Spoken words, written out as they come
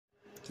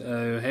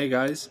So hey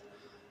guys,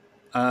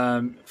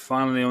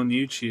 finally on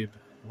YouTube.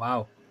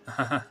 Wow,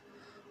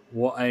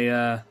 what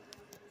a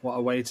what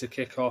a way to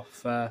kick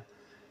off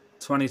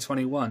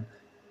 2021.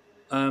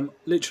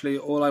 Literally,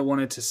 all I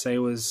wanted to say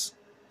was,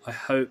 I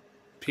hope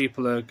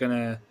people are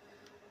gonna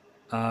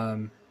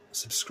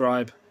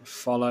subscribe,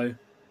 follow.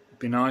 It'd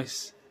be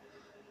nice.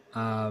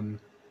 Um,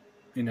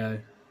 you know,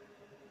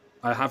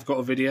 I have got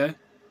a video,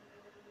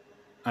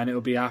 and it will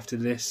be after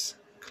this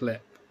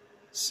clip.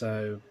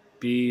 So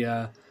be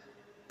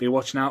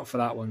watching out for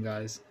that one,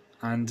 guys.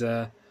 And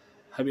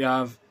hope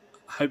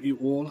you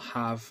all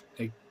have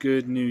a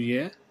good New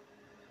Year,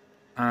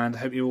 and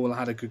hope you all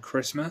had a good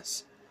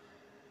Christmas.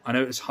 I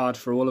know it's hard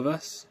for all of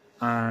us,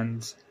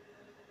 and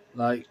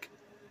like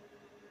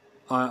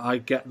I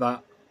get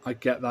that. I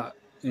get that.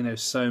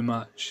 So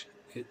much.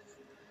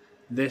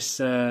 This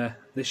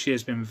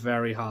year's been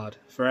very hard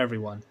for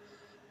everyone,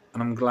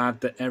 and I'm glad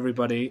that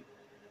everybody,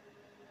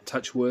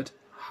 touch wood,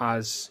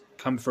 has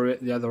come through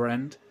it the other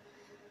end.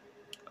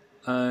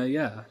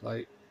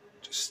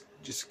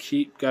 Just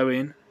keep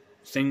going.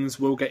 Things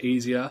will get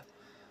easier.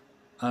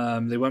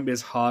 They won't be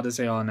as hard as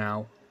they are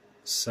now.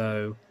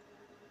 So,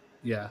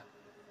 yeah.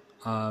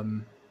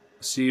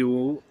 See you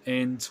all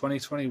in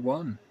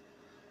 2021.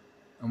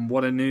 And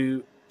what a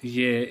new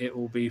year it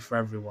will be for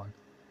everyone.